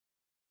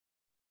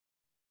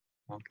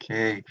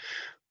Okay,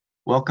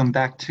 welcome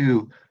back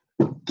to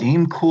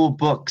Game Cool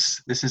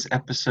Books. This is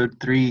episode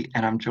 3,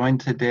 and I'm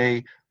joined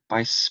today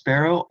by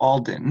Sparrow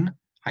Alden.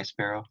 Hi,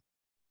 Sparrow.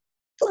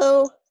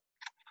 Hello.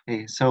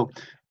 Hey,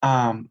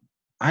 um,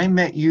 I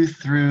met you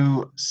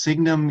through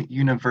Signum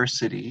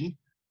University,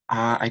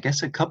 I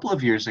guess a couple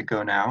of years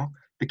ago now.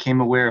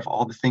 Became aware of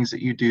all the things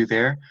that you do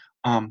there.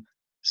 Um,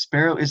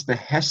 Sparrow is the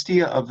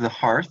Hestia of the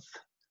Hearth,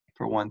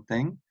 for one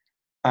thing,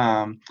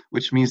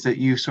 which means that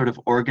you sort of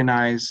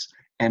organize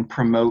and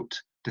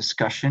promote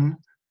discussion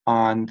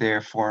on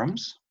their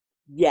forums.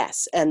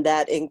 Yes, and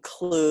that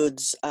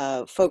includes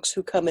folks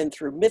who come in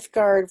through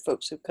Mythgard,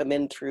 folks who come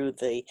in through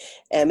the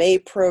MA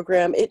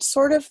program. It's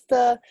sort of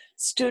the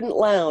student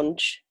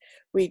lounge.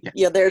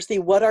 Yeah, There's the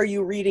 "What are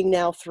you reading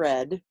now"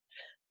 thread,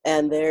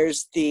 and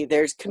there's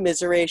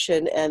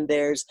commiseration, and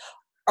there's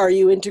 "Are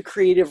you into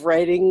creative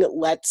writing?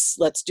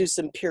 Let's do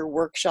some peer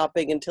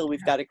workshopping until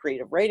we've got a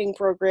creative writing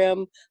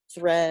program"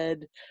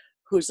 thread.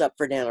 Who's up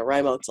for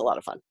NaNoWriMo? It's a lot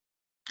of fun.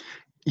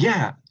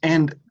 yeah,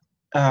 and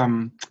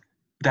um,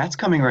 that's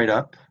coming right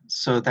up.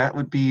 So that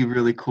would be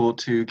really cool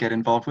to get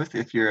involved with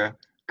if you're a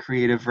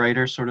creative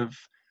writer, sort of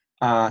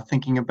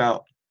thinking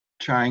about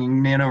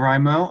trying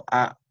NaNoWriMo.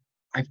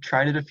 I've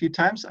tried it a few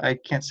times. I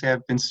can't say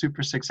I've been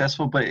super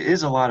successful, but it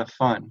is a lot of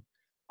fun.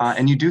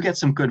 And you do get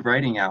some good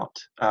writing out,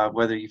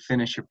 whether you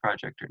finish your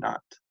project or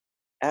not.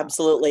 Uh,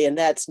 Absolutely. And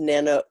that's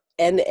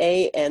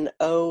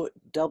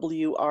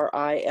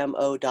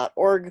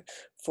NaNoWRIMO.org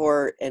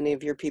for any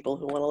of your people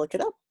who want to look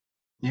it up.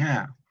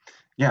 yeah,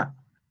 yeah.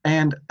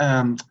 And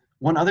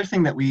one other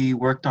thing that we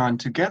worked on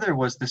together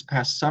was this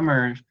past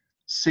summer,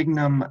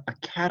 Signum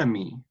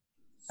Academy.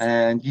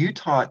 And you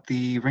taught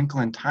the Wrinkle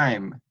in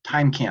Time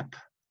Camp.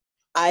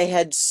 I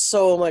had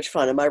so much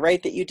fun. Am I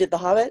right that you did The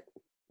Hobbit?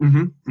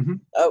 Mm-hmm, mm-hmm.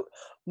 Oh,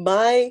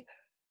 my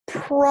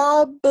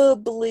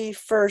probably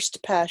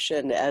first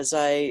passion as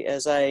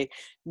I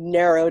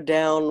narrow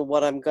down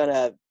what I'm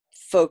gonna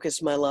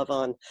focus my love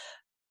on.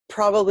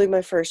 Probably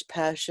my first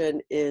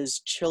passion is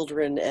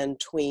children and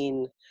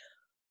tween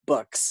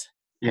books.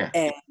 Yeah,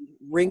 And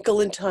Wrinkle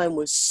in Time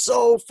was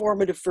so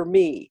formative for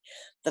me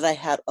that I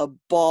had a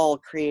ball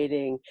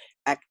creating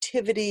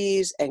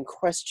activities and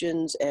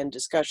questions and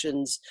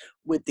discussions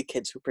with the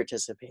kids who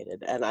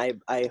participated. And I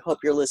hope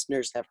your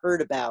listeners have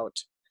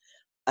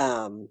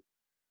um,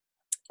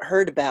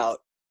 heard about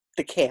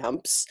the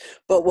camps.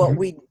 But what mhm,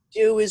 we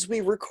do is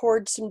we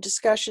record some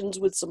discussions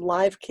with some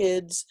live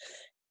kids,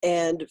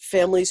 and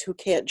families who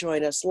can't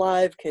join us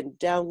live can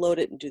download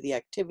it and do the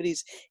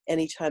activities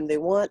anytime they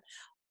want.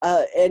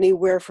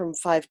 Anywhere from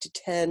 5 to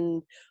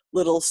 10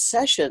 little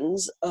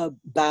sessions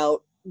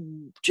about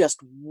just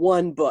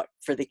one book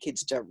for the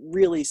kids to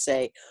really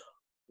say,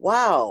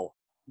 wow,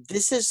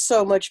 this is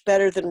so much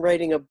better than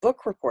writing a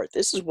book report.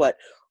 This is what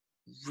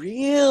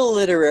real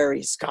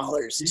literary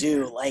scholars yeah.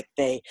 do. Like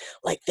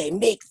they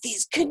make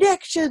these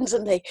connections,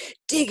 and they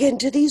dig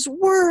into these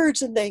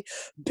words, and they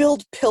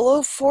build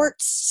pillow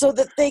forts so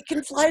that they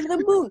can fly to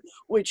the moon,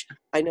 which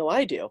I know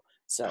I do.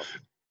 So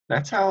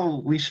That's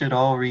how we should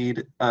all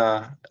read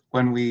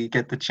when we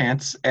get the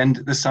chance. And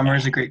the summer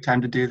is a great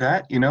time to do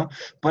that, you know.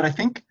 But I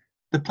think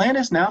the plan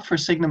is now for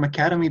Signum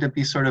Academy to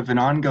be sort of an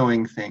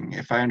ongoing thing,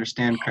 if I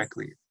understand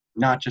correctly,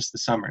 not just the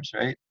summers,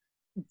 right?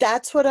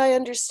 that's what I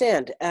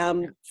understand. Yeah.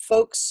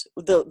 Folks,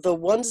 the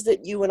ones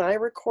that you and I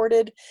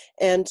recorded,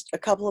 and a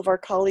couple of our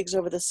colleagues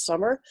over the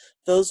summer,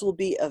 those will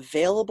be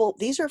available.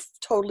 These are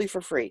totally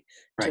for free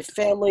to Right.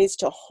 families,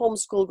 to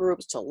homeschool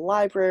groups, to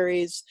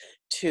libraries,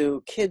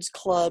 to kids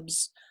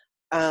clubs.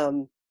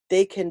 Um,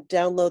 they can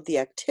download the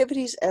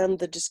activities and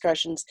the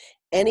discussions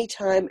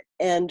anytime.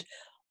 And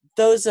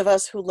those of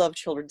us who love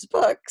children's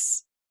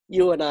books,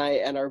 you and I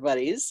and our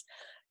buddies,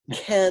 Yeah.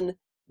 can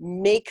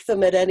make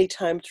them at any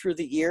time through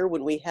the year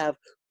when we have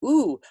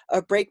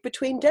a break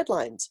between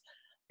deadlines.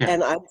 Yeah.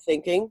 And I'm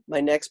thinking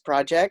my next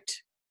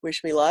project,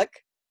 wish me luck,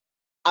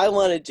 I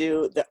want to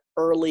do the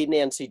early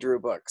Nancy Drew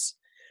books,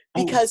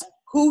 Oh, because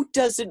who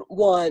doesn't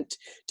want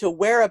to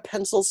wear a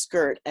pencil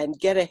skirt and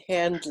get a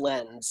hand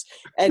lens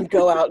and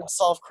go out and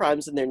solve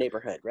crimes in their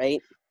neighborhood,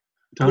 right?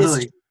 Mystery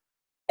totally.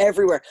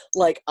 everywhere.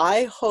 Like,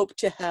 I hope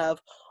to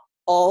have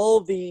all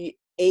the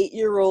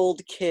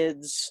 8-year-old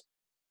kids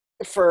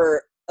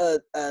for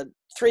a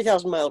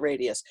 3,000-mile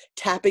radius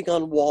tapping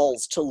on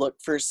walls to look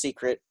for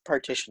secret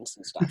partitions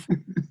and stuff.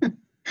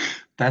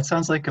 That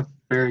sounds like a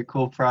very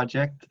cool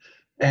project.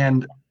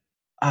 And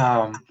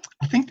I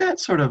think that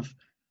sort of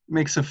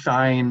makes a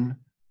fine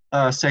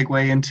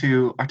segue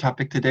into our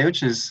topic today,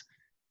 which is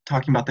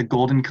talking about The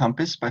Golden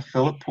Compass by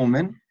Philip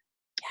Pullman.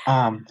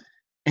 Um,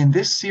 in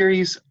this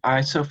series,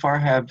 I so far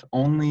have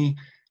only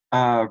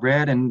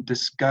read and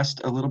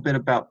discussed a little bit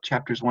about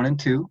chapters 1 and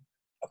 2,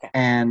 Okay.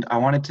 and I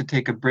wanted to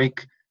take a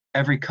break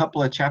every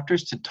couple of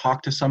chapters to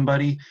talk to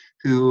somebody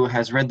who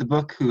has read the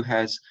book, who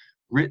has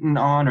written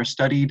on or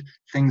studied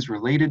things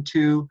related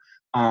to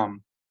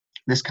um,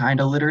 this kind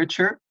of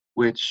literature,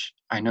 which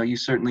I know you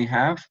certainly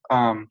have.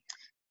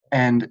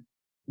 And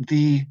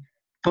the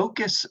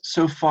focus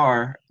so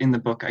far in the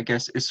book, I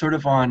guess, is sort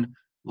of on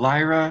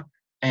Lyra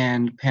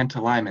and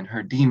Pantalaimon,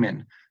 her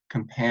demon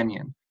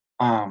companion.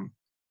 Um,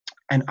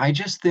 and I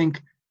just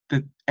think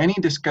that any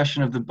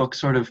discussion of the book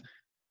sort of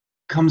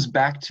comes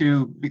back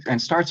to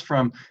and starts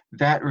from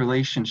that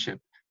relationship.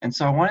 And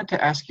so I wanted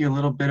to ask you a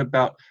little bit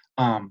about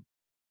um,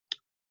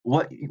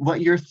 what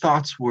your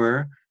thoughts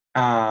were.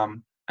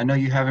 I know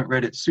you haven't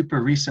read it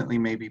super recently,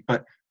 maybe,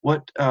 but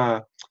what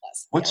Yeah,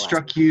 last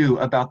struck you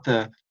about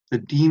the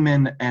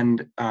demon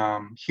and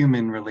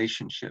human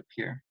relationship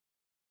here?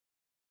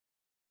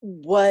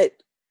 what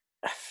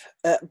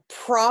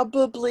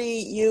probably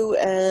you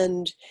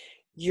and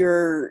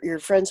your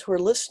friends who are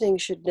listening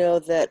should know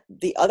that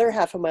the other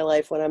half of my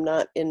life when I'm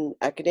not in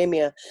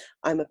academia,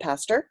 I'm a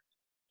pastor,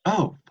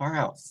 Oh, far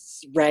out.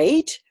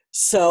 right?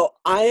 So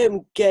I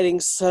am getting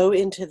so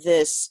into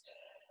this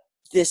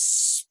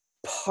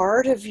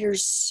part of your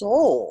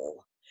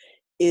soul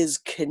is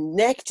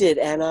connected,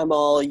 and I'm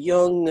all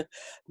Jung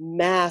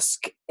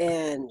mask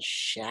and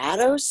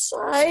shadow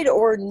side,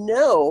 or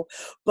no,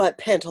 but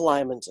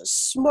Pantalaimon's a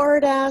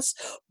smartass,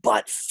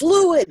 but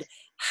fluid.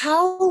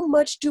 How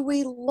much do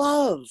we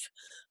love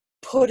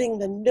putting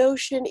the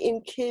notion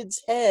in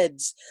kids'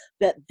 heads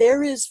that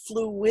there is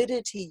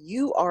fluidity?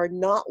 You are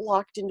not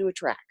locked into a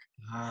track.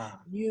 Ah,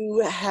 You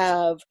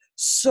have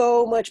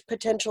so much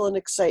potential and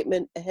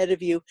excitement ahead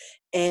of you,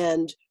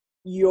 and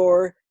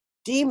your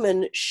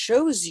demon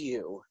shows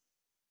you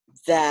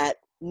that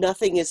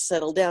nothing is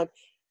settled down.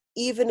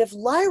 Even if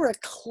Lyra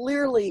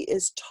clearly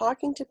is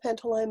talking to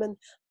Pantalaimon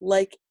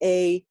like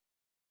a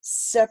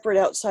separate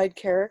outside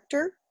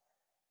character,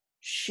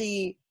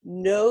 she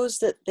knows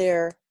that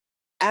they're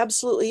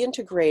absolutely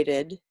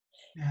integrated.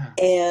 yeah,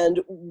 And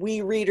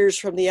we readers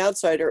from the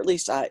outside, or at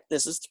least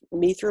this is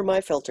me through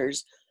my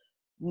filters,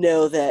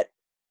 know that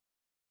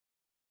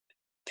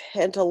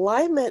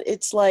Pantalaimon,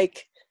 it's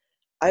like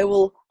I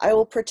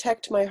will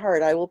protect my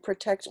heart, I will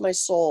protect my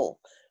soul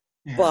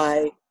yeah,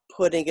 by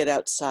putting it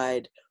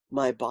outside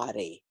my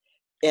body.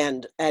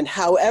 And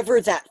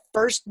however that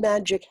first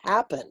magic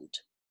happened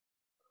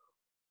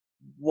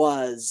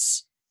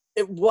was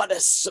what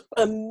a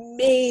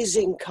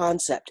amazing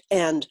concept.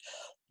 And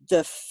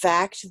the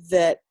fact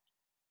that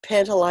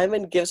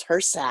Pantalaimon gives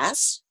her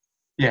sass,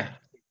 yeah,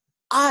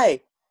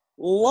 I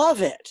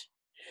love it,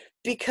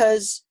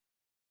 because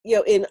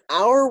in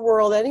our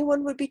world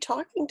anyone would be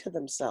talking to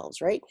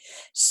themselves, right?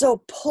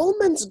 So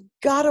Pullman's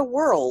got a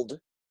world,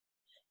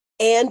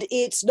 and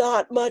it's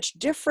not much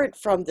different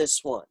from this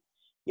one.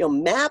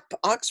 Map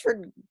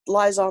Oxford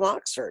lies on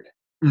Oxford,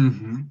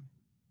 mm-hmm,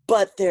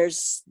 but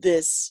there's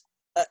this.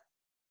 Uh,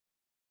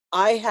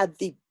 I had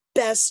the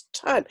best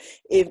time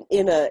in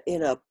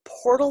a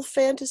portal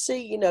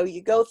fantasy.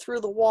 You go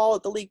through the wall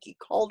at the Leaky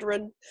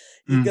Cauldron,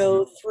 you mm-hmm,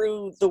 go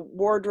through the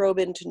wardrobe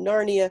into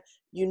Narnia.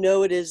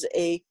 It is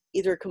a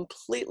either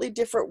completely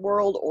different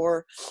world,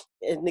 or,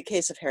 in the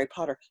case of Harry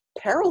Potter,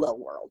 parallel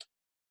world,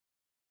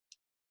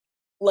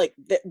 like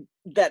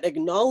that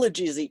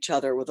acknowledges each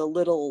other with a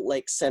little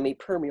like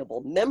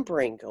semi-permeable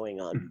membrane going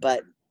on.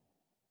 mm-hmm.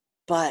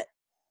 But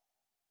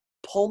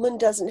Pullman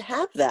doesn't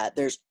have that.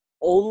 There's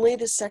only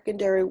the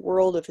secondary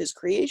world of his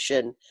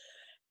creation,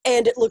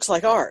 and it looks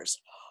like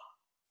ours.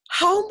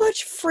 How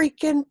much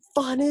freaking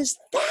fun is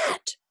that?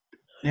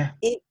 Yeah,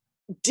 It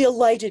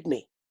delighted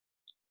me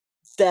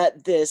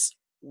that this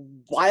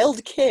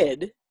wild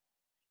kid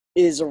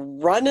is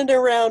running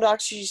around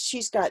Oxford.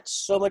 She's got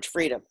so much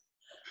freedom.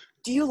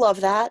 Do you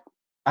love that?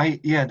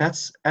 yeah,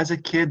 that's as a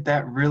kid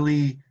that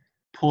really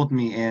pulled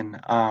me in.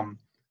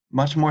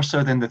 Much more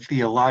so than the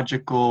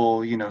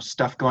theological,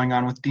 stuff going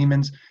on with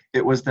demons.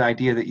 It was the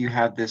idea that you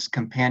have this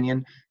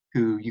companion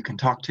who you can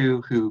talk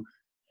to, who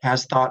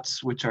has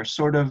thoughts which are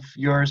sort of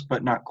yours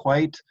but not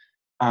quite,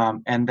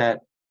 and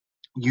that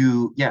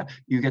you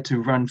get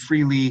to run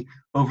freely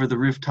over the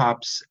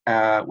rooftops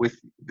with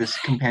this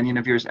companion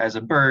of yours as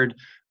a bird,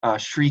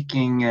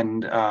 shrieking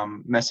and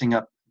messing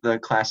up the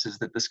classes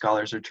that the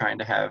scholars are trying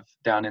to have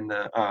down in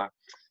the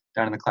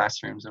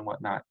classrooms and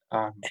whatnot.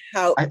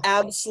 How I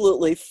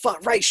absolutely fun,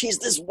 right? She's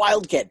this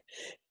wild kid,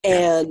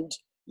 Yeah, and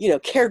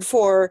cared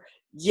for,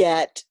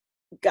 yet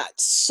got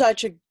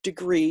such a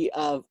degree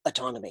of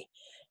autonomy,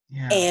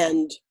 yeah,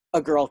 and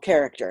a girl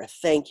character.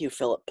 Thank you,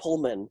 Philip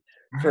Pullman,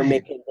 for right,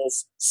 making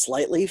this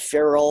slightly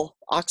feral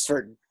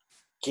Oxford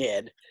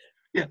kid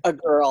yeah. a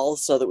girl,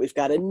 so that we've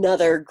got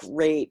another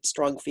great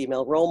strong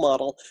female role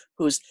model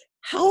who's,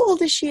 how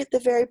old is she at the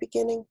very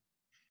beginning?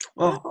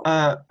 Well,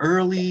 12.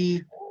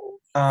 early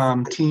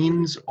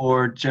teens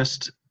or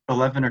just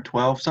 11 or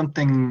 12,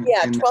 something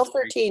Yeah, in that 12,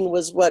 range. 13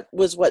 was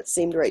what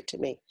seemed right to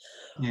me.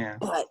 Yeah.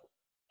 But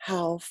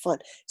how fun.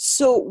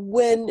 So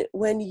when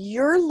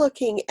you're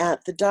looking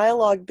at the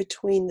dialogue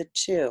between the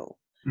two,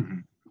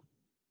 Mhm.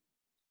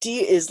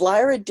 is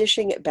Lyra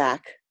dishing it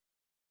back?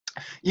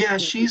 Yeah,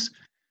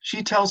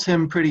 she tells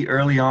him pretty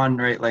early on,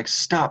 right? Like,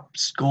 stop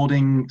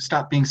scolding,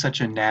 stop being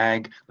such a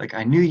nag. Like,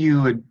 I knew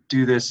you would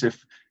do this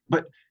if,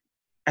 but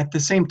at the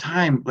same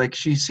time, like,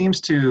 she seems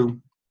to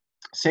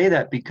say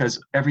that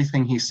because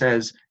everything he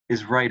says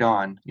is right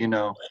on.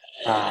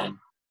 Um,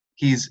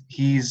 he's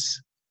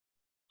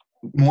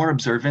more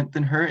observant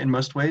than her in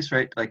most ways,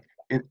 right? Like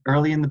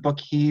early in the book,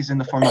 he's in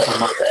the form of a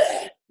monk,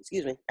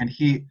 Excuse me. and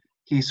he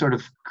sort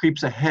of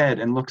creeps ahead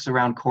and looks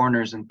around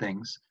corners and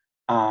things,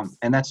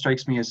 and that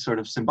strikes me as sort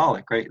of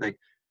symbolic, right? Like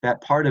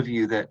that part of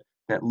you that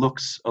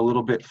looks a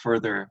little bit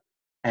further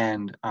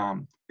and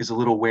is a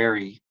little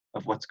wary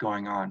of what's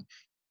going on.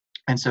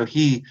 And so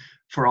he,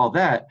 for all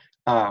that,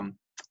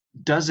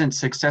 doesn't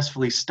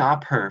successfully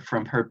stop her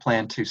from her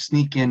plan to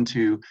sneak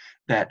into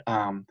that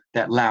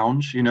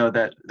lounge,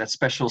 that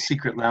special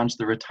secret lounge,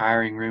 the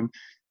retiring room,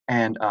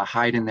 and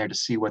hide in there to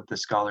see what the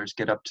scholars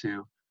get up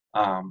to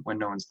when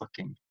no one's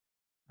looking.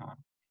 Um,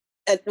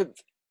 And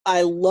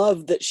I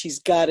love that she's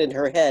got in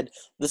her head,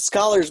 the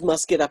scholars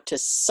must get up to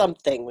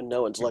something when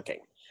no one's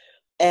looking.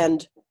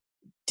 And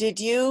did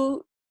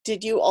you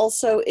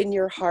also in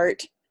your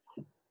heart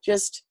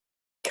just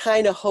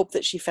kind of hope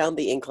that she found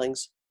the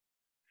Inklings?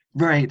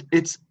 right.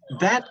 It's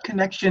that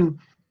connection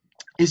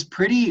is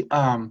pretty.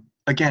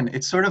 Again,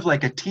 it's sort of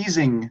like a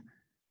teasing,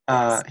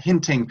 Yes.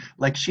 hinting.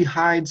 Like she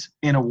hides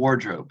in a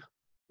wardrobe,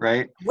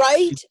 right? She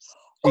Right?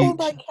 Oh she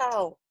my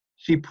cow.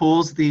 she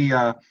pulls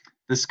the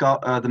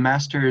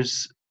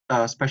master's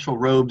special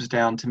robes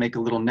down to make a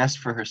little nest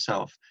for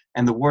herself,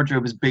 and the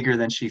wardrobe is bigger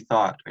than she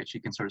thought. Right, she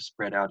can sort of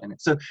spread out in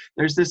it. So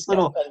there's this That's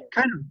little funny.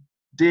 kind of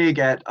dig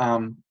at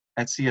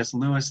C.S.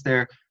 Lewis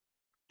there.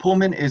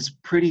 Pullman is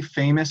pretty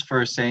famous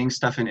for saying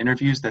stuff in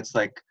interviews that's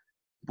like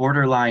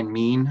borderline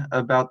mean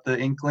about the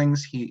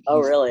Inklings. Oh,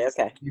 really?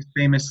 Okay. He's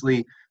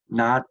famously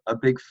not a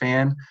big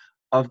fan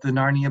of the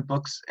Narnia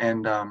books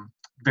and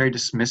very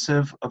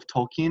dismissive of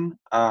Tolkien.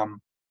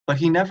 But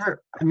he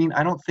never, I mean,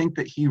 I don't think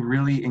that he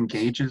really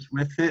engages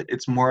with it.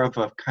 It's more of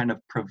a kind of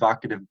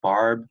provocative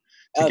barb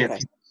to get Okay.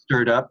 people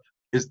stirred up,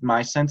 is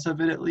my sense of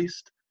it at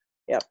least.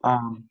 Yep.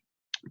 Um,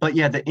 but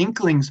yeah, the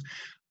Inklings,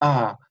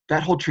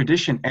 that whole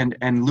tradition,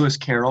 and Lewis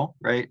Carroll,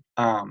 right?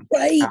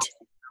 Right.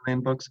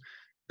 Land books,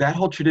 that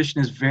whole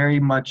tradition is very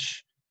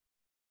much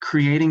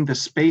creating the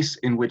space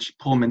in which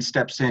Pullman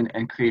steps in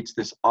and creates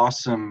this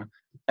awesome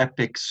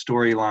epic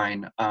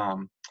storyline.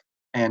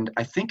 And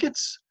I think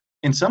it's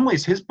in some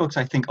ways his books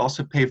I think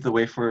also paved the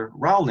way for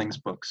Rowling's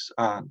books,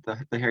 the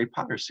Harry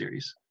Potter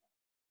series.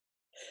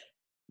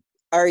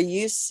 Are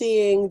you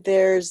seeing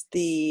there's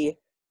the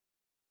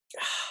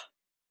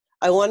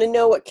I want to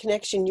know what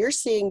connection you're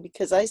seeing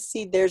because I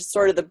see there's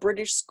sort of the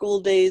British school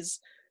days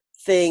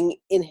thing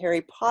in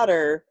Harry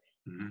Potter,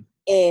 Mhm.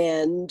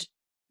 and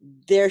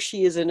there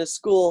she is in a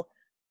school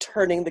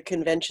turning the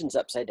conventions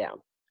upside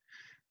down.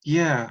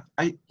 Yeah,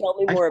 Tell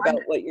me I more find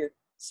about what you're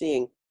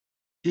seeing.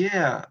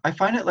 Yeah, I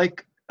find it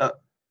like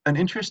an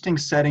interesting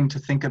setting to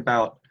think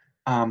about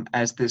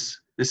as this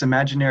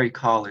imaginary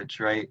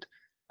college, right?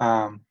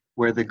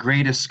 Where the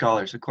greatest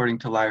scholars, according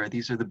to Lyra,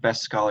 these are the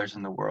best scholars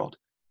in the world,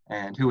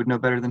 and who would know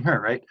better than her,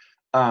 right?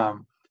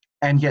 Um,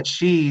 and yet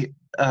she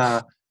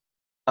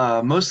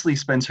mostly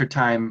spends her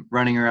time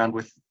running around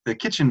with the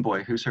kitchen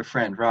boy, who's her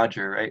friend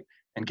Roger, right?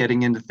 And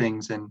getting into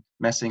things and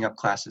messing up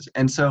classes.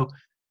 And so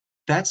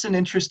that's an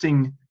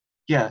interesting,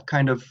 yeah,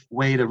 kind of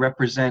way to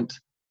represent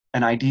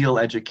an ideal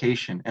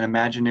education, an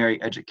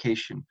imaginary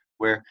education,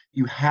 where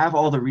you have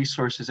all the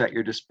resources at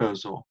your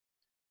disposal.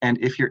 And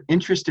if you're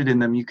interested in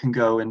them, you can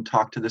go and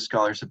talk to the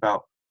scholars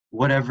about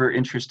whatever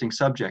interesting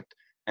subject.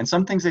 And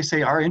some things they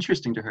say are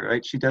interesting to her,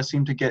 right? She does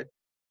seem to get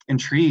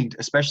intrigued,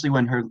 especially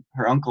when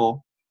her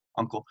uncle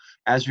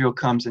Asriel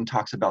comes and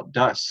talks about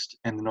dust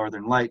and the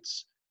northern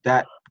lights.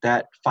 That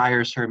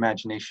fires her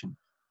imagination.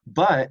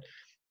 But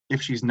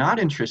if she's not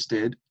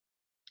interested,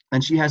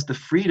 then she has the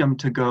freedom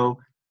to go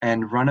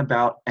and run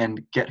about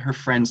and get her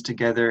friends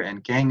together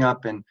and gang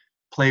up and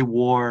play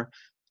war.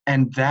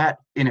 And that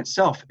in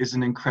itself is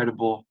an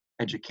incredible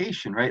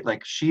education, right?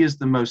 Like she is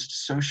the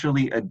most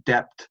socially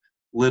adept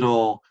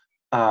little,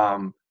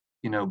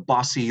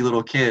 bossy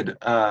little kid.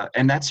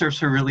 And that serves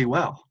her really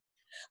well.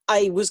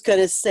 I was going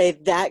to say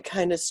that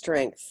kind of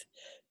strength.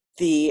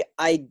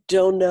 I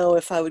don't know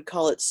if I would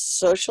call it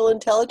social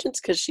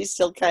intelligence because she's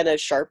still kind of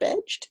sharp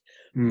edged,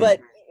 but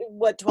Mm,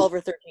 what 12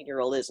 or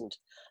 13-year-old isn't?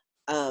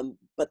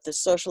 But the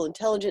social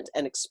intelligence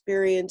and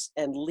experience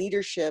and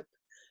leadership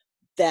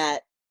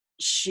that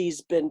she's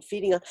been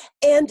feeding on,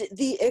 and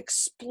the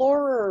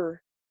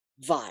explorer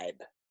vibe,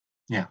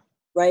 yeah,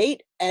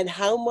 right? And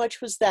how much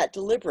was that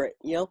deliberate?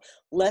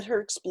 Let her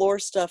explore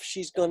stuff.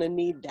 She's going to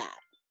need that.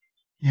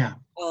 yeah.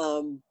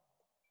 Um,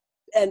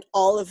 and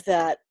all of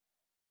that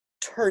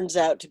turns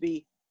out to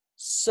be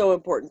so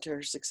important to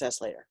her success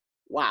later.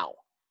 Wow.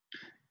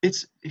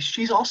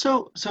 She's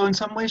also, so in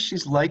some ways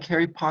she's like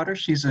Harry Potter.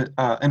 She's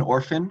an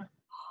orphan,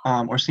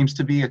 or seems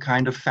to be a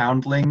kind of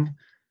foundling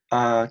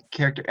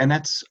character, and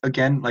that's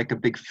again like a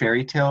big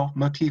fairy tale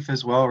motif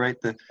as well, right?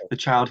 The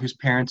child whose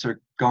parents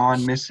are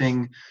gone,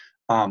 missing,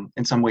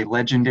 in some way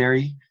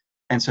legendary,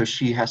 and so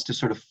she has to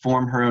sort of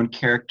form her own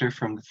character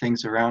from the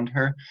things around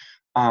her.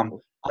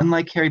 Um,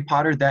 Unlike Harry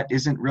Potter, that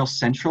isn't real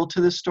central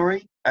to the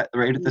story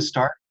right at the Mhm.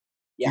 start.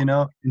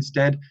 Yeah.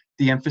 Instead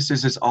the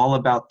emphasis is all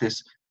about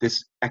this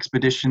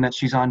expedition that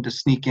she's on to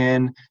sneak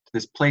in to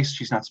this place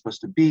she's not supposed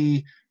to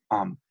be,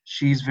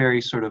 She's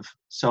very sort of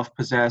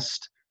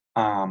self-possessed,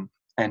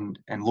 and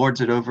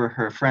lords it over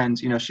her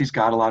friends. She's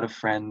got a lot of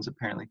friends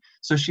apparently,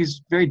 so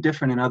she's very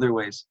different in other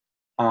ways.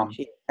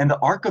 She, And the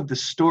arc of the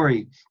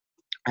story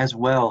as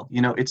well,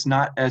 it's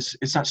not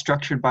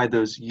structured by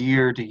those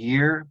year to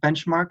year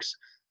benchmarks,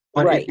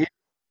 but right.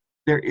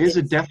 there is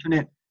a It's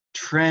definite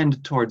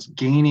trend towards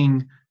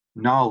gaining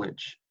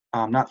knowledge,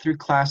 not through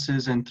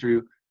classes and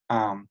through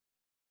um,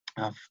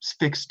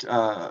 fixed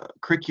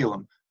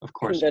curriculum, of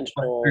course, but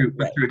conventional,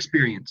 through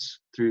experience,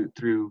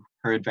 through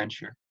her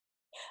adventure.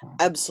 Um,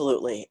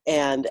 absolutely.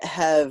 And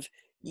have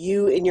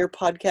you in your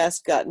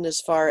podcast gotten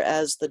as far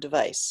as the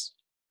device?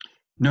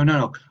 no, no,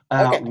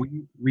 no. Okay.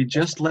 We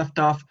just left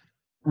off.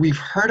 We've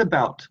heard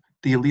about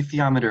the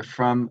alethiometer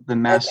from the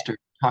Okay. master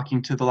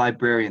talking to the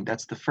librarian.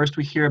 That's the first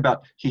we hear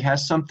about. He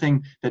has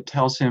something that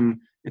tells him.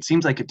 It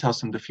seems like it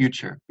tells him the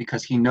future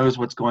because he knows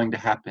what's going to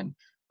happen.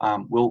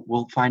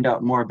 We'll find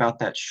out more about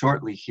that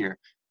shortly here.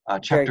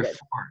 Very Chapter good.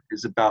 4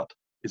 is about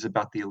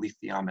the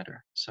alethiometer.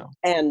 So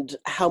And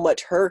how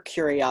much her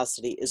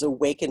curiosity is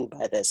awakened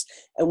by this.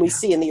 And we yeah,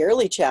 see in the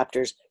early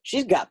chapters,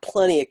 she's got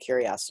plenty of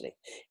curiosity.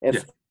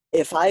 yeah,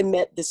 If I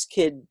met this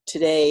kid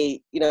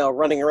today,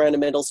 running around a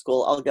middle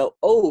school, I'll go,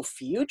 "Oh,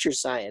 future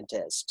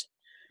scientist."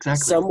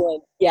 exactly.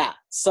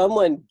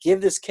 Someone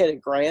give this kid a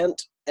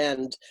grant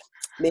and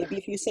maybe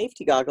a few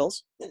safety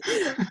goggles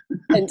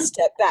and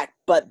step back.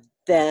 But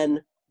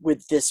then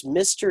with this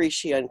mystery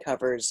she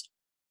uncovers,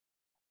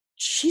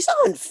 she's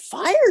on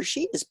fire.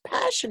 She is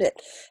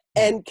passionate.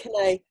 Yeah, And can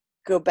I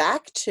go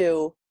back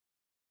to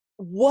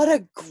what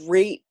a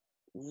great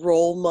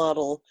role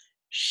model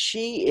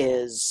she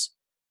is,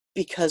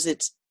 because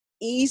it's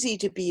easy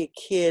to be a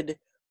kid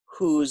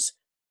who's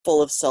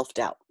full of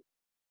self-doubt.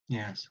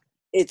 yes,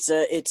 It's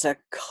a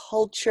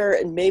culture,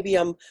 and maybe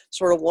I'm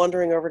sort of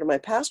wandering over to my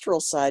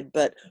pastoral side,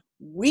 but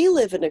we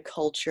live in a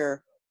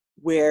culture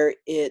where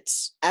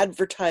it's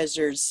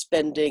advertisers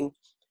spending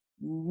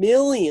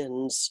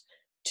millions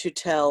to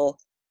tell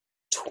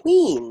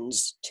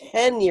tweens,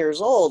 10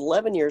 years old,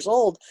 11 years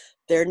old,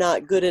 they're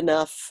not good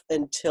enough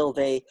until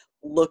they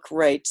look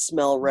right,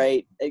 smell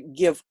right,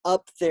 give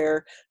up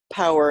their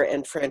power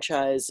and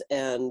franchise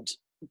and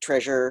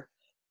treasure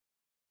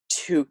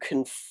to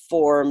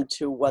conform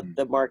to what mm,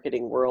 the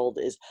marketing world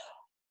is.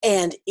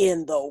 And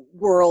in the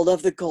world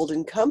of the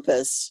Golden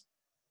Compass,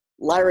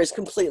 Lyra is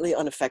completely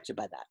unaffected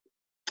by that.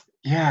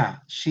 yeah.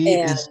 She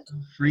is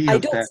And free I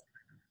of don't that.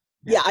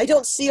 yeah, Yeah, I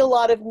don't see a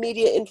lot of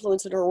media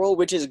influence in her world,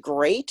 which is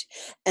great.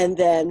 And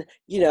then,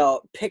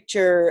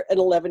 picture an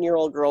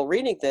 11-year-old girl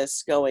reading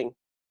this going,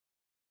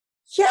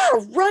 "Yeah,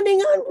 running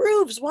on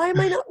roofs. Why am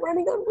I not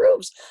running on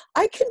roofs?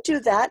 I can do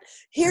that.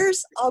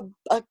 Here's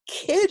a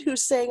kid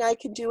who's saying I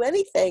can do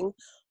anything.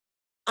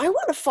 I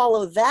want to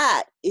follow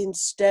that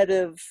instead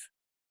of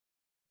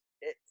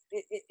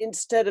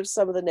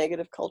some of the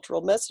negative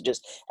cultural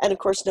messages." And of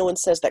course, no one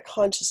says that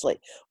consciously,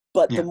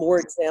 but the yeah, more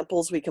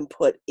examples we can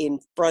put in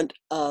front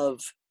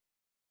of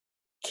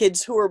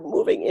kids who are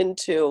moving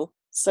into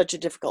such a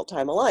difficult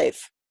time of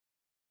life,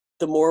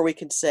 the more we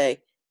can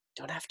say,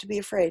 "Don't have to be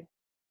afraid.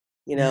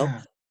 You know,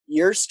 yeah,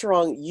 you're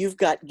strong. You've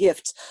got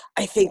gifts."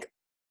 I think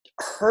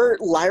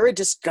Lyra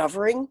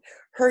discovering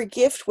her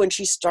gift when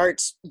she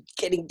starts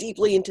getting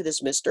deeply into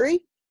this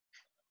mystery,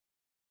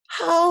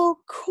 how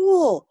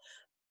cool.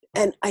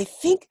 And I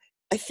think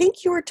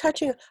you were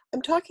touching,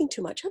 I'm talking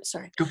too much. I'm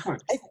sorry. go for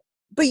it. I,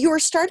 but you were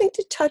starting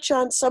to touch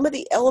on some of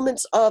the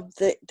elements of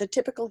the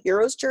typical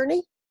hero's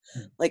journey,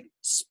 Mm, like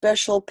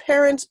special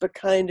parents, but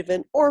kind of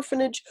an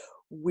orphanage,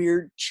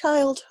 weird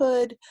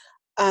childhood,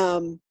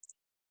 um,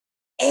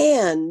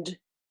 and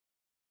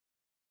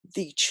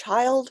the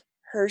child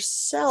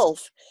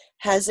herself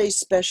has a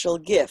special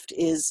gift.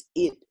 Is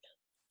it?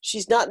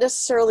 She's not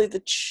necessarily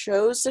the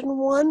chosen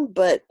one,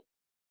 but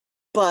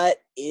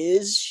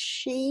is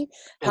she?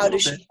 a How little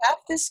does bit. she have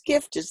this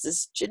gift? Is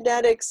this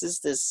genetics? Is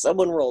this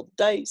someone rolled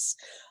dice?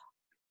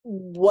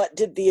 What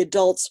did the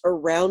adults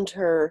around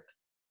her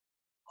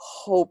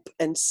hope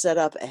and set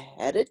up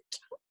ahead of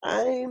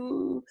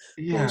time?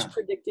 Who's Yeah,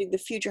 predicting the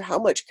future? How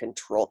much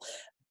control?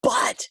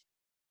 But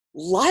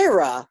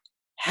Lyra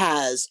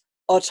has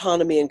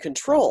autonomy and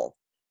control.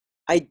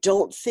 I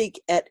don't think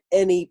at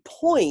any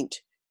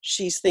point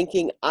she's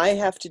thinking, "I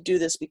have to do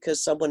this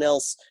because someone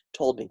else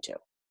told me to."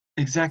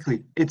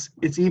 exactly. It's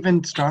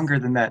even stronger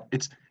than that.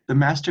 It's the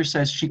master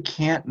says she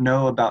can't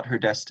know about her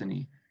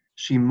destiny.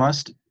 She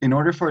must, in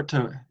order for it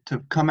to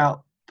come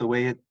out the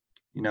way it,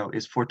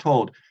 is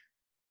foretold,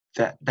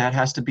 that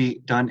has to be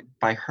done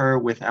by her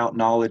without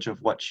knowledge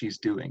of what she's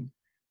doing.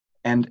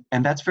 And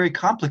that's very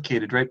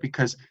complicated, right?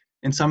 Because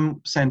in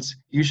some sense,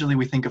 usually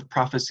we think of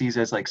prophecies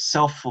as like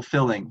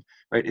self-fulfilling,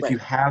 right? If you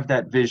Right. have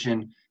that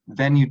vision,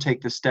 then you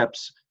take the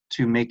steps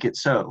to make it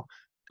so.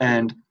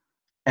 And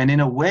in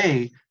a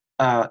way,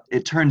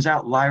 it turns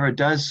out Lyra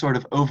does sort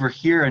of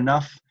overhear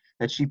enough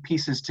that she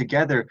pieces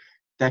together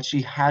that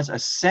she has a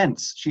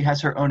sense, she has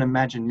her own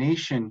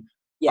imagination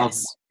of what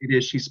Yes. it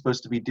is she's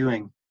supposed to be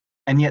doing.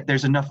 And yet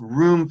there's enough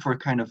room for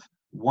kind of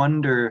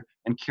wonder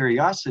and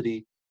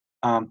curiosity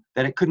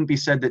that it couldn't be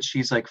said that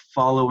she's like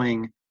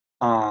following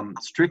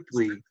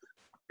strictly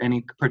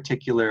any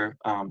particular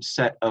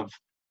set of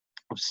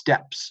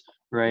steps,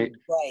 right?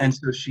 And Right.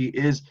 so she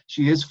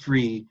is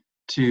free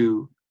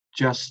to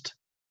just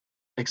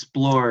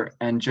explore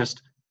and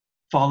just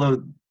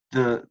follow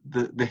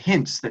the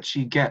hints that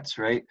she gets,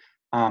 right?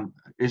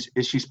 Is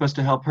she supposed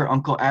to help her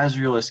uncle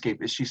Azrael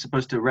escape? Is she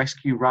supposed to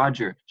rescue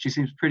Roger? She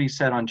seems pretty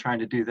set on trying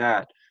to do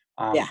that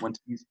Yeah. once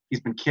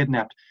he's been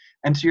kidnapped.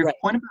 And to your Right.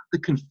 point about the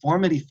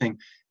conformity thing,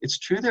 it's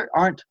true there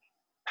aren't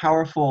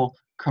powerful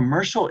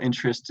commercial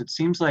interests. It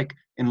seems like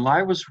in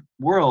Lyra's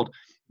world,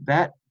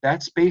 that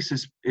space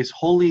is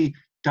wholly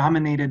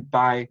dominated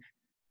by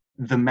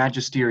the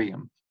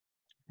magisterium,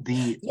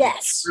 the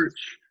Yes.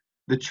 church,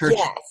 the church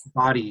Yes.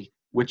 body,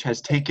 which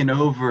has taken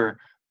over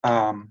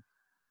um,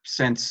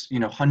 since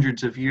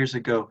hundreds of years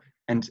ago,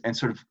 and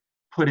sort of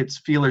put its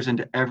feelers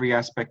into every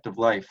aspect of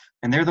life.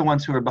 And they're the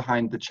ones who are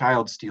behind the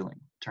child stealing,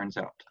 turns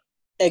out.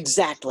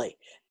 Exactly.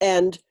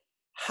 And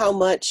how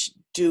much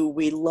do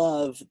we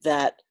love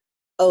that?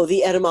 Oh,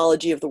 the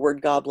etymology of the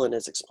word goblin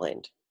is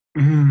explained,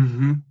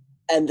 Hmm.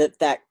 and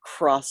that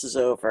crosses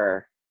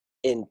over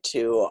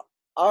into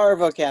our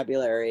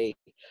vocabulary.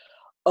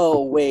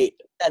 Oh, wait.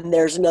 And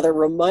there's another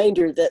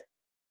reminder that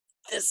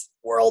this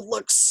world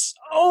looks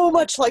so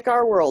much like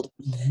our world.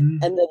 Hmm.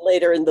 And then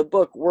later in the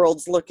book,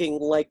 worlds looking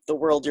like the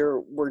world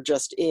we're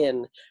just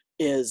in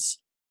is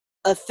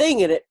a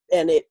thing,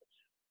 and it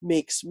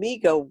makes me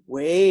go,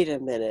 wait a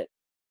minute.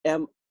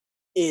 Am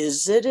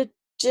is it a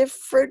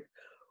different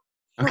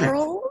Okay,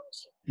 world?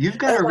 you've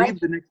got And to I read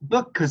the next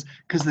book because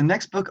the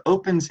next book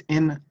opens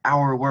in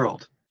our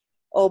world.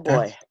 oh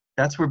boy.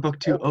 That's where book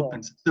two Oh boy.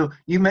 opens. So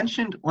you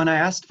mentioned when I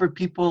asked for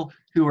people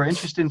who were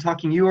interested in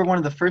talking, you were one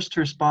of the first to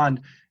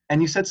respond,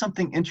 and you said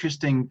something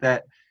interesting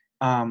that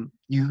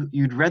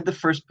you'd read the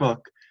first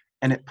book,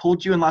 and it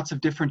pulled you in lots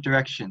of different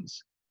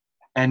directions,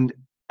 and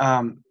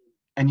um,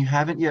 and you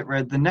haven't yet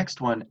read the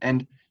next one,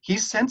 and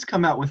he's since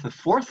come out with a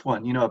fourth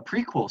one, a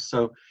prequel.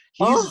 So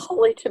Oh, he's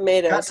holy got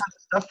tomatoes. tons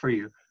of stuff for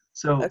you.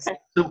 So Okay.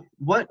 so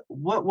what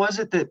was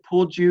it that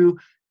pulled you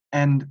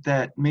and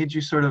that made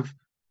you sort of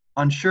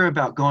unsure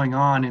about going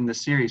on in the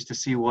series to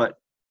see what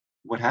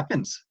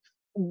happens?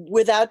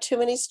 Without too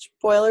many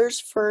spoilers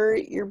for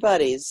your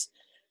buddies,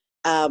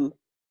 um,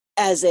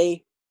 as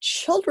a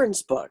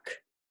children's book,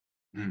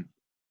 Mm.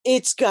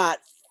 it's got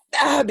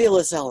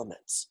fabulous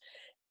elements.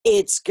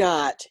 It's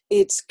got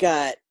it's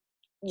got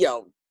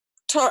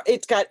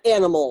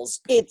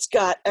animals, it's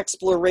got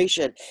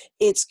exploration,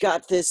 it's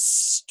got this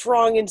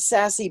strong and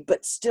sassy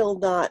but still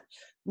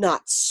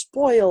not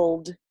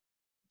spoiled,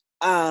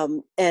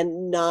 and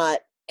not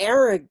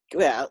arrogant,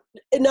 well,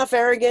 enough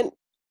arrogant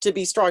to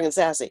be strong and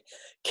sassy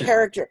Yeah.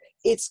 character.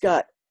 It's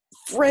got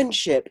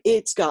friendship,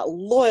 it's got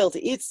loyalty,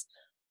 it's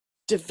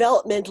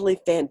developmentally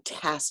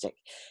fantastic.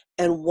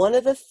 And one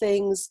of the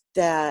things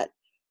that,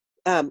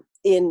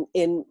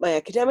 in my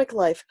academic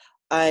life,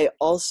 I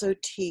also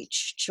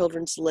teach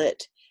children's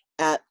lit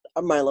at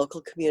my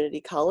local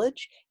community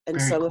college, and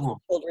Very some of the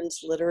cool.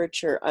 children's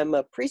literature. I'm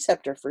a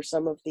preceptor for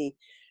some of the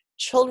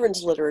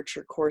children's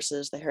literature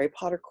courses, the Harry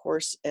Potter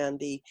course and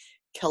the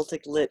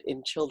Celtic Lit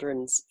in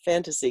Children's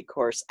Fantasy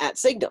course at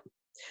Signum.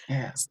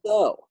 Yeah.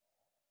 So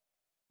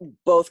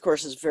both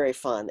courses very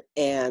fun,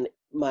 and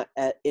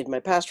in my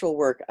pastoral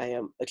work, I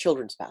am a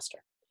children's pastor.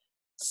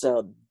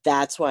 So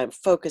that's why I'm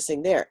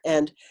focusing there.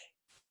 And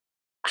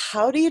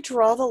how do you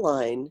draw the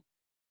line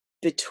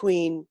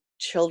between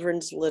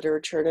children's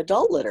literature and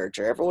adult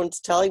literature? Everyone's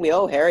telling me,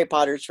 oh, Harry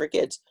Potter's for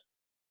kids.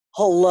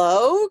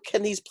 Hello?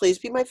 Can these please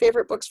be my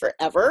favorite books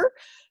forever?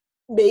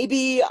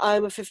 Maybe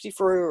I'm a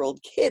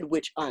 54-year-old kid,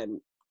 which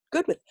I'm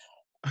good with.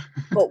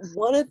 But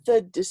one of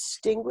the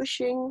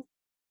distinguishing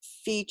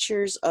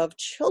features of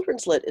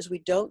children's lit is we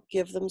don't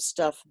give them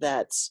stuff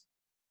that's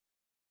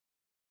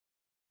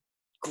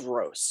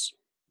gross,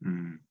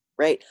 Mm.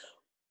 right?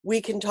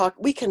 We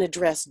can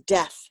address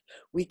death,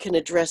 we can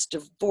address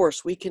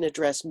divorce, we can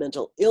address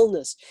mental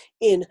illness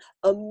in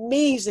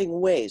amazing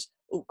ways.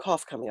 Oh,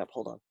 cough coming up,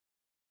 hold on.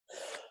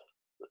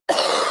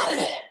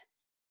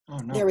 Oh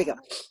There no. we go.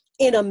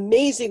 In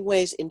amazing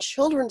ways in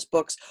children's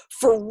books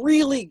for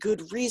really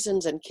good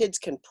reasons, and kids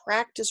can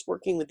practice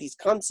working with these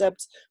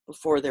concepts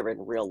before they're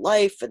in real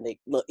life, and they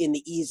in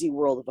the easy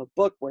world of a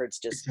book where it's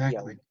just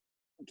Exactly.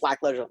 black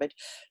letters on the page.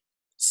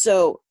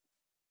 So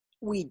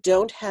we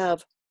don't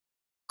have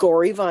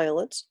gory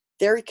violence.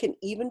 There can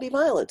even be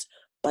violence,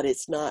 but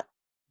it's not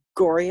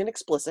gory and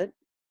explicit.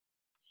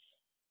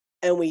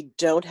 And we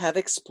don't have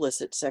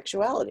explicit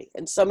sexuality.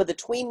 And some of the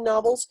tween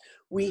novels,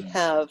 we Mm.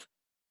 have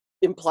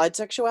implied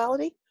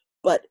sexuality,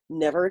 but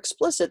never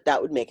explicit.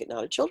 That would make it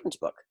not a children's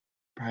book.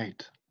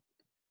 Right.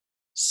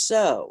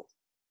 So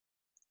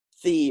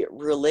the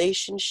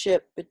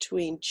relationship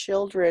between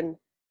children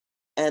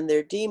and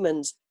their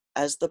demons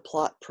as the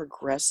plot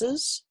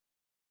progresses,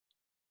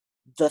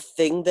 the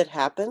thing that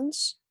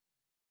happens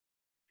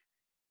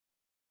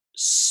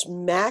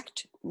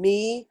smacked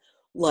me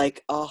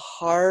like a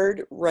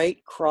hard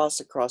right cross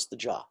across the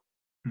jaw.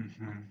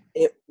 Hmm.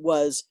 It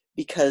was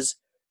because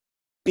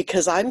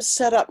because I'm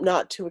set up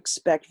not to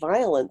expect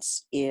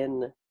violence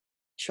in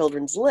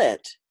children's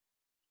lit,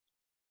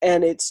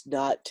 and it's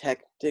not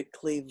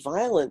technically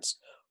violence,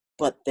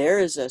 but there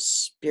is a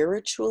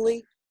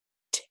spiritually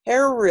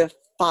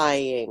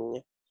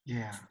terrifying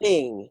Yeah.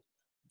 thing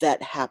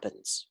that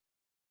happens.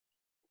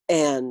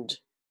 And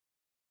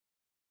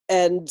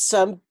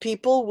some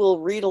people will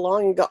read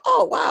along and go,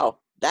 "Oh wow,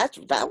 that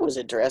was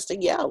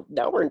interesting. Yeah,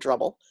 now we're in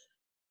trouble."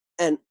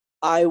 And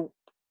I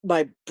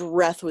my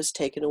breath was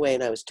taken away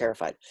and I was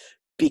terrified,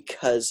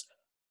 because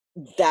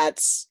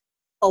that's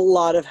a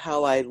lot of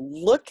how I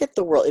look at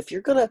the world. If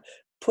you're going to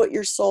put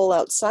your soul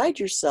outside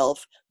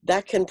yourself,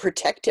 that can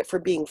protect it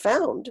from being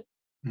found,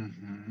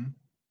 Mm-hmm.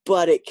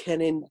 but it can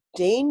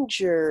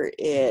endanger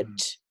Mm-hmm.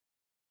 it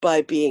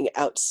by being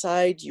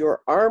outside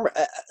your armor.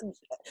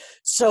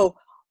 So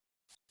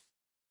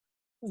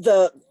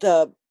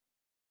the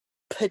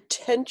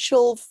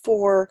potential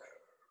for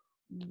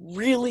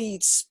really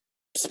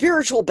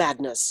spiritual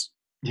badness,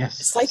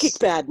 psychic Yes.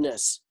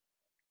 badness,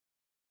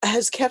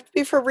 has kept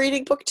me from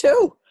reading book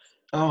two.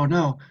 Oh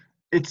no,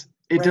 Right?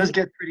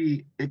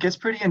 it gets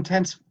pretty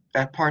intense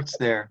at parts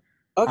there.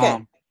 Okay.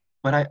 Um,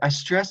 but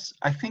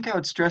I think I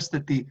would stress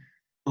that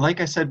like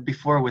I said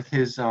before with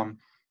his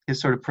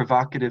sort of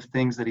provocative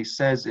things that he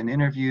says in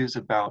interviews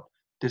about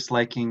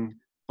disliking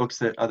books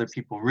that other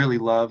people really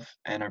love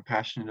and are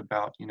passionate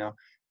about,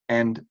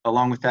 and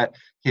along with that,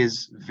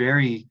 his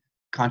very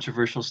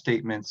controversial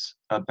statements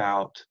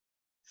about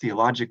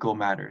theological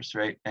matters,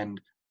 right?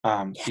 And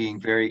Yeah. being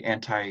very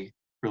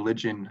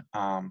anti-religion.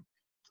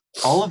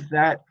 All of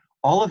that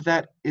all of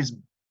that is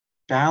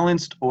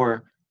balanced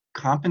or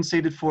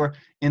compensated for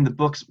in the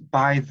books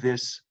by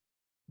this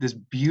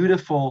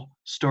beautiful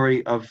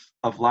story of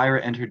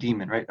Lyra and her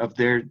demon, right? Of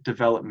their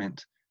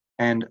development.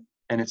 And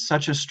it's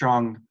such a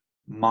strong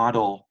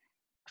model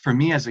for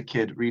me as a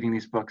kid reading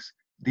these books.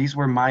 These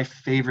were my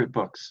favorite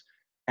books.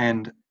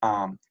 And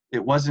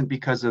it wasn't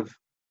because of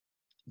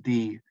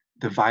the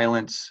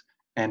violence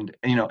and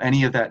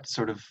any of that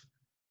sort of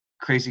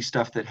crazy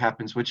stuff that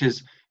happens, which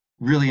is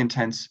really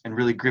intense and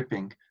really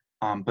gripping,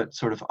 but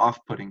sort of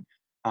off-putting.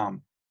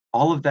 Um,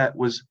 all of that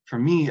was, for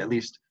me at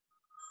least,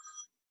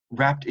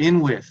 wrapped in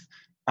with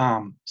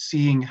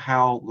seeing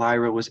how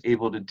Lyra was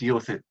able to deal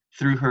with it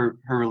through her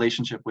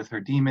relationship with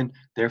her demon,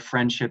 their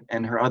friendship,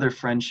 and her other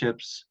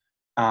friendships.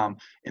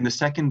 In the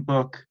second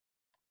book,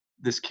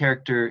 this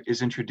character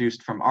is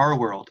introduced from our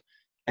world,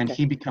 and Okay.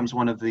 he becomes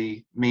one of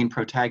the main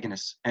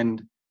protagonists,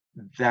 and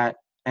that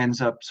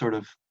ends up sort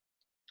of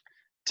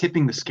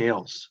tipping the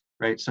scales,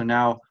 right? So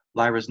now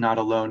Lyra's not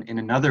alone in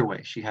another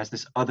way. She has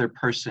this other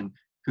person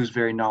who's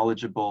very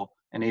knowledgeable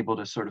and able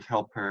to sort of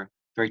help her,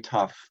 very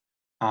tough.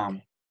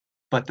 Um,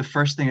 but the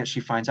first thing that she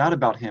finds out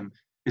about him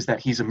is that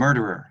he's a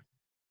murderer.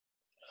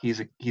 He's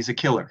a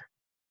killer.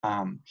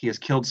 He has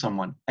killed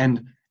someone,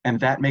 and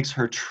that makes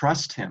her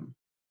trust him,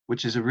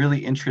 which is a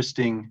really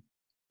interesting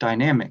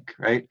dynamic,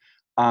 right?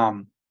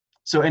 Um,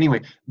 so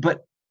anyway,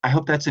 but I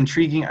hope that's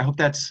intriguing. I hope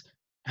that's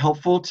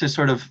helpful to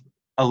sort of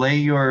allay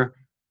your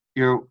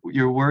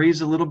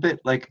worries a little bit.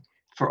 Like,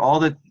 for all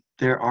that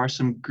there are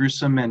some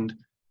gruesome and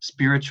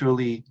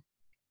spiritually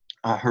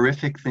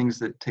horrific things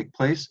that take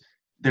place,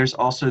 there's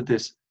also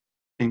this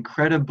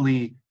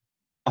incredibly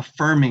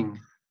affirming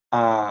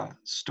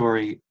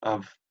story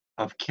of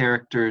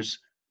characters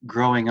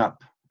growing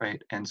up,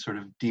 right, and sort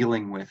of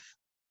dealing with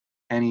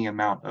any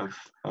amount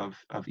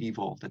of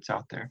evil that's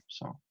out there.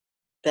 So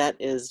That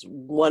is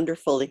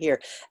wonderful to hear.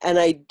 And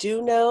I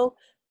do know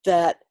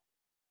that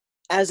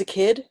as a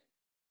kid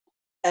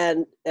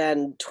and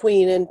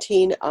tween and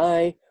teen,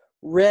 I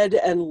read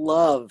and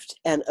loved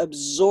and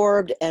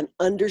absorbed and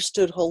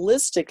understood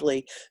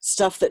holistically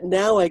stuff that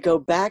now I go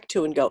back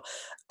to and go,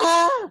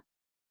 ah,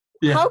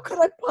 yeah, how could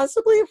I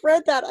possibly have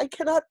read that? I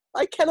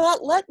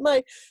cannot let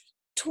my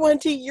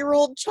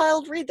 20-year-old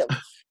child read them.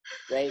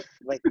 Right?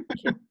 Like,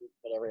 kid reads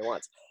whatever he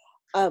wants.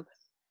 Um,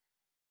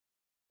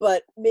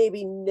 but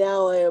maybe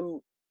now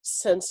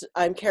since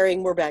I'm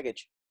carrying more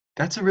baggage.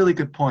 that's a really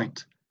good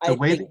point. The I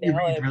way that think you now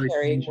I read am really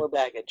carrying changes. more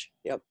baggage.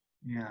 Yep.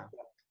 Yeah,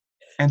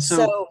 and so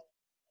So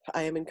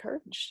I am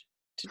encouraged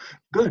to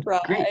good, try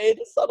great.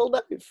 the subtle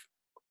knife.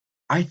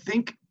 I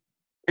think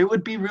it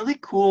would be really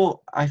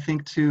cool. I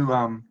think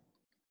to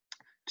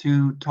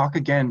talk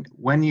again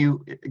when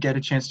you get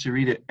a chance to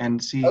read it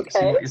and see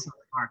Okay. what your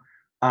thoughts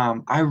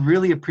are. I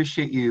really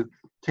appreciate you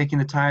taking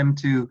the time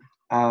to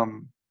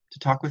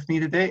talk with me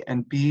today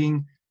and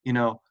being,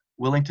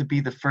 willing to be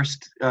the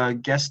first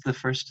guest, the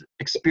first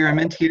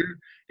experiment here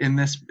in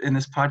this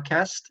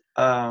podcast.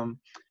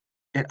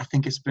 I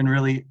think it's been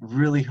really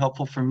really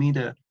helpful for me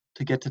to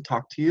get to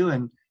talk to you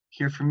and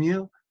hear from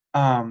you.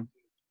 Um,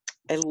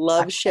 I I,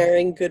 love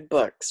sharing good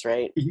books,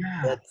 right?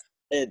 yeah,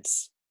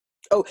 It's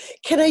Oh,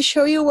 can I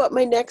show you what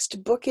my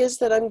next book is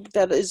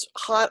that is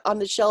hot on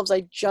the shelves?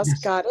 I just yes,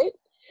 got it.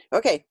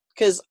 Okay,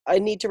 because I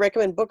need to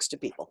recommend books to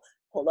people.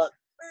 Hold on.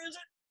 Where is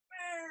it?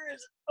 Where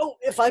is it? Oh,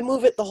 if I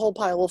move it, the whole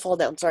pile will fall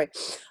down. Sorry.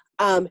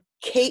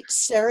 Kate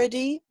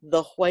Sarady,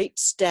 The White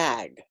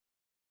Stag.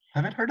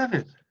 haven't heard of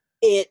it.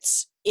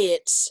 It's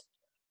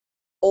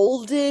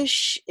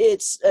oldish.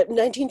 It's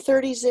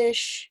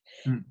 1930s-ish,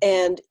 Mm.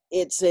 and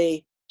it's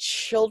a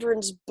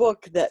children's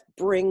book that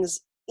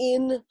brings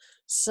in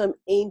some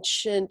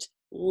ancient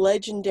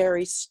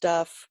legendary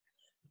stuff.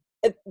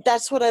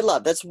 That's what I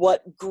love. That's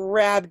what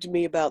grabbed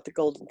me about the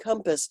Golden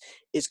Compass,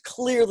 is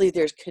clearly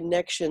there's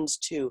connections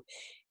to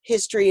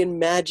history and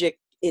magic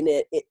in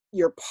it.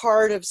 You're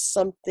part of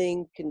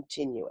something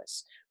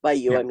continuous. By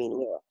you, Yeah. I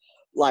mean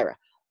Lyra.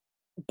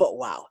 But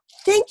wow,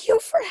 thank you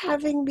for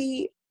having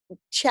me Yeah.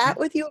 chat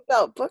with you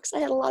about books. I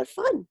had a lot of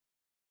fun.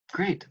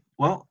 Great.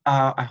 Well,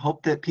 I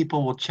hope that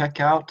people will check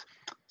out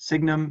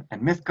Signum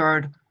and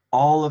Mythgard,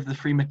 all of the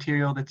free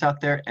material that's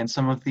out there, and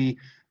some of the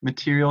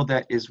material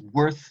that is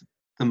worth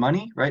the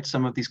money, right?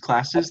 Some of these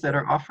classes that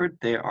are offered,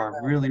 they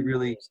are really,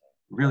 really,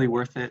 really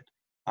worth it.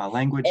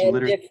 Language and And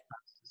literature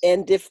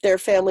if classes. they're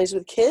families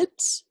with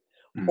kids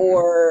Mhm.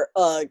 or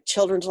a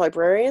children's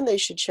librarian, they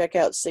should check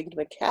out Signum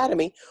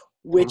Academy,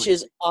 which Totally.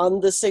 is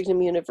on the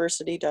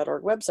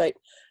signumuniversity.org website,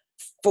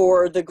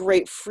 for the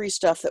great free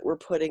stuff that we're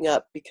putting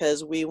up,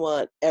 because we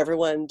want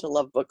everyone to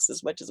love books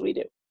as much as we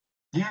do.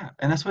 Yeah,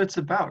 and that's what it's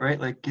about, right?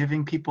 Like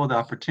giving people the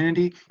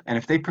opportunity, and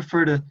if they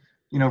prefer to,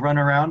 run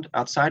around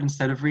outside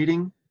instead of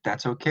reading,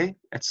 that's okay.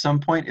 At some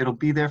point, it'll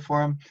be there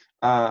for them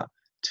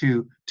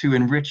to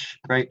enrich,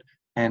 right,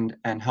 and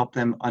help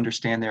them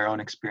understand their own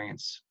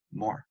experience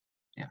more.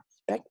 Yeah,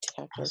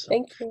 Spectacular. awesome.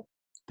 Thank you.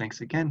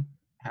 Thanks again.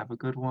 Have a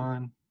good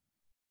one.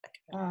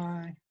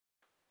 Bye.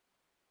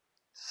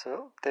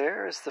 So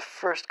there is the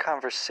first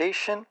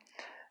conversation.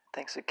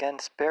 Thanks again,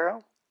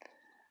 Sparrow.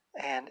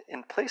 And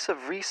in place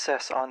of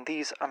recess on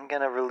these, I'm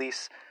going to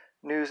release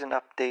news and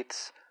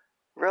updates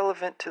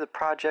relevant to the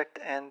project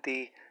and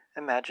the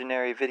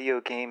imaginary video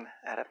game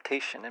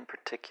adaptation in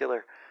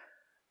particular.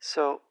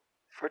 So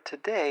for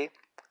today,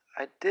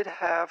 I did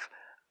have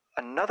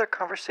another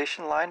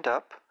conversation lined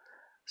up,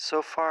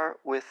 so far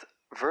with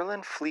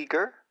Verlyn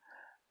Flieger,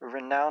 a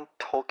renowned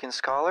Tolkien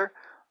scholar,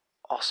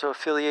 also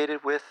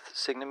affiliated with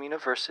Signum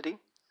University.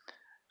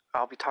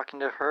 I'll be talking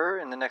to her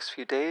in the next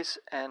few days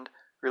and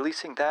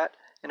releasing that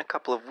in a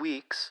couple of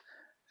weeks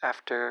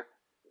after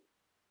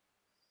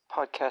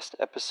podcast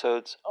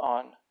episodes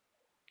on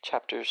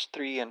chapters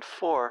 3 and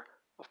 4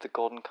 of the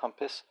Golden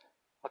Compass.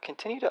 I'll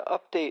continue to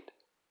update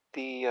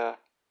the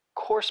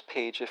course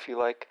page, if you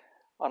like,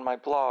 on my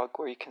blog,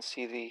 where you can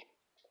see the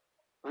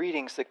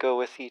readings that go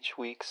with each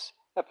week's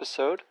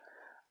episode.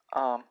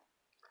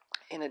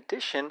 In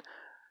addition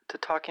to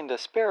talking to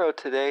Sparrow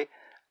today,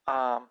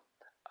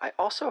 I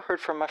also heard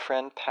from my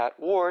friend Pat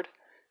Ward,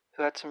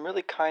 who had some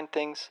really kind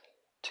things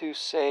to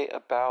say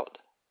about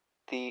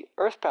the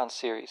Earthbound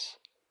series.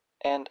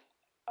 And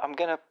I'm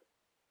going to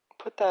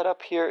put that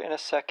up here in a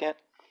second.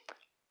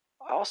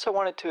 I also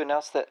wanted to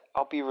announce that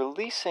I'll be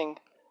releasing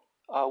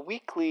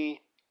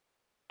weekly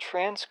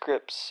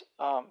transcripts,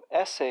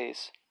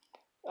 essays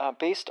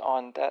based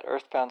on that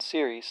Earthbound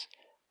series.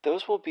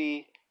 Those will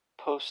be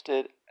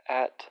posted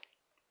at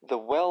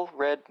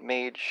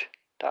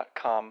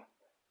thewellreadmage.com.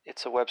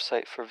 It's a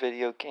website for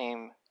video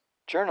game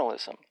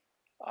journalism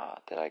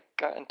that I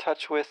got in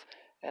touch with,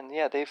 and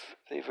yeah,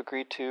 they've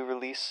agreed to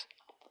release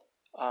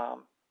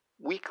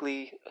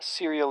weekly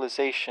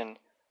serialization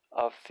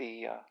of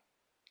the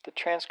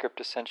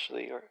transcript,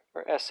 essentially, or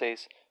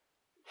essays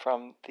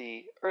from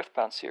the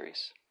Earthbound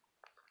series.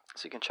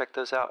 So you can check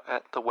those out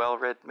at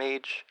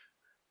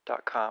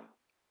thewellreadmage.com.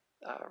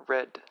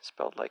 Red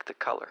spelled like the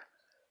color.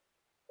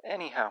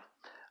 Anyhow,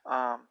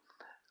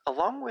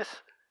 along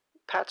with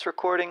Pat's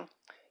recording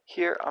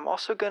here, I'm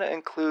also going to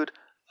include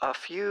a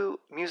few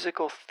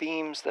musical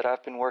themes that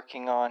I've been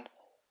working on,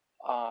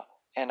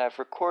 and I've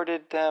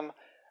recorded them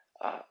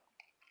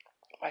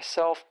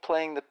myself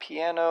playing the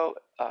piano,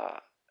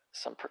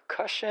 some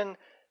percussion,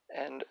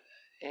 and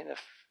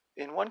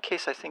in one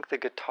case I think the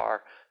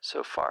guitar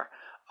so far.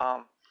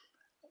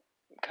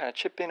 Kind of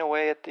chipping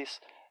away at these,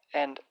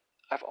 and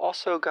I've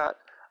also got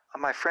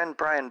my friend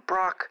Brian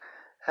Brock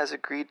has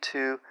agreed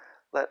to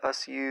let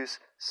us use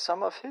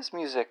some of his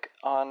music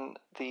on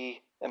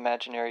the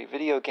imaginary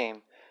video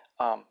game.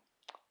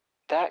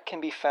 That can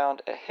be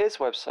found at his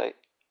website,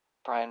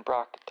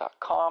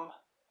 brianbrock.com,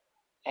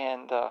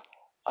 and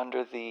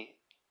under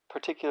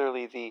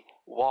particularly the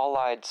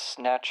Wall-Eyed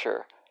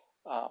Snatcher,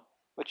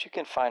 which you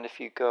can find if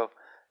you go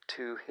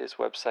to his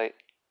website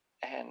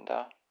and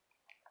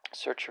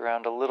search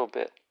around a little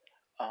bit.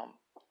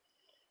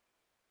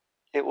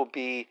 It will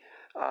be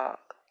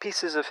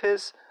pieces of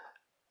his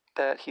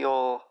that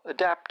he'll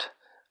adapt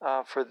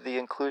for the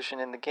inclusion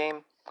in the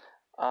game.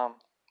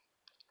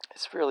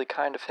 It's really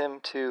kind of him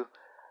to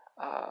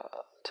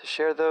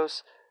share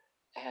those,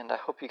 and I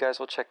hope you guys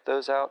will check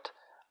those out.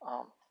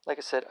 Like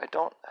I said, I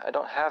don't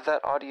have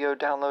that audio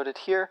downloaded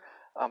here,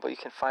 but you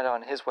can find it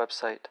on his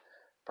website,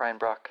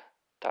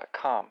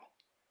 brianbrock.com.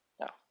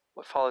 Now,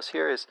 what follows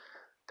here is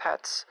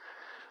Pat's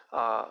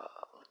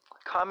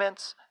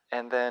comments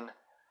and then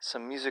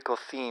some musical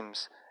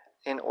themes.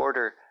 In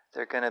order,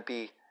 they're going to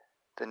be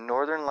the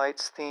Northern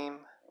Lights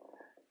theme,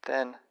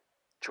 then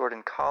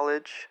Jordan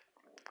College,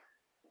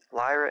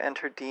 Lyra and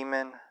Her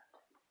Demon,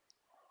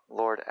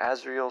 Lord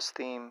Asriel's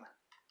theme,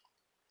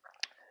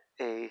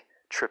 a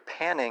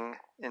trepanning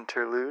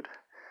interlude,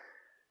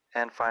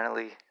 and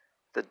finally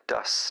the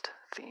dust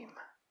theme.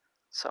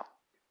 So,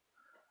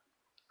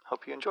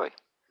 hope you enjoy.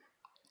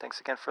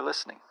 Thanks again for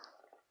listening.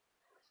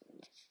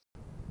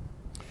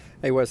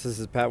 Hey Wes, this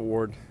is Pat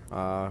Ward,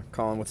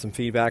 calling with some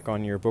feedback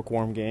on your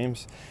Bookworm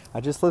games.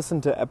 I just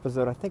listened to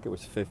episode, I think it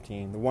was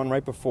 15, the one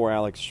right before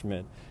Alex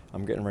Schmidt.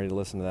 I'm getting ready to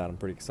listen to that. I'm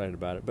pretty excited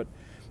about it. But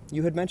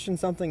you had mentioned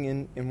something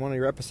in one of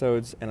your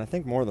episodes, and I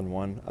think more than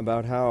one,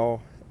 about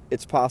how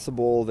it's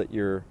possible that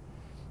you're,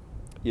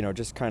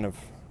 just kind of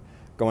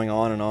going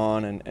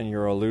on, and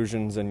your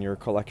illusions and your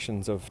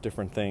collections of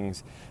different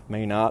things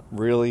may not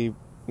really,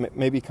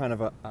 maybe kind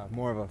of a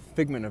more of a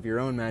figment of your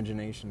own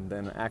imagination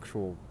than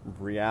actual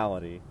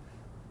reality.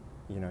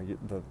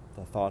 The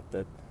thought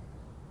that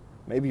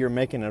maybe you're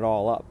making it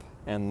all up,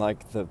 and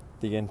like the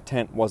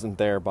intent wasn't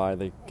there by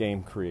the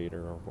game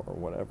creator or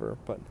whatever.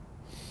 But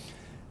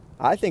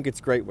I think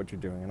it's great what you're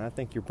doing, and I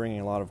think you're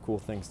bringing a lot of cool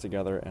things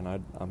together, and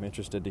I'm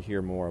interested to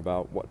hear more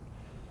about what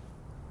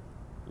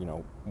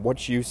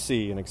you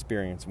see and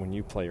experience when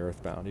you play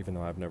Earthbound, even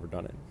though I've never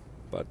done it.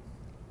 But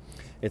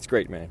it's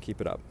great, man. Keep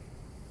it up.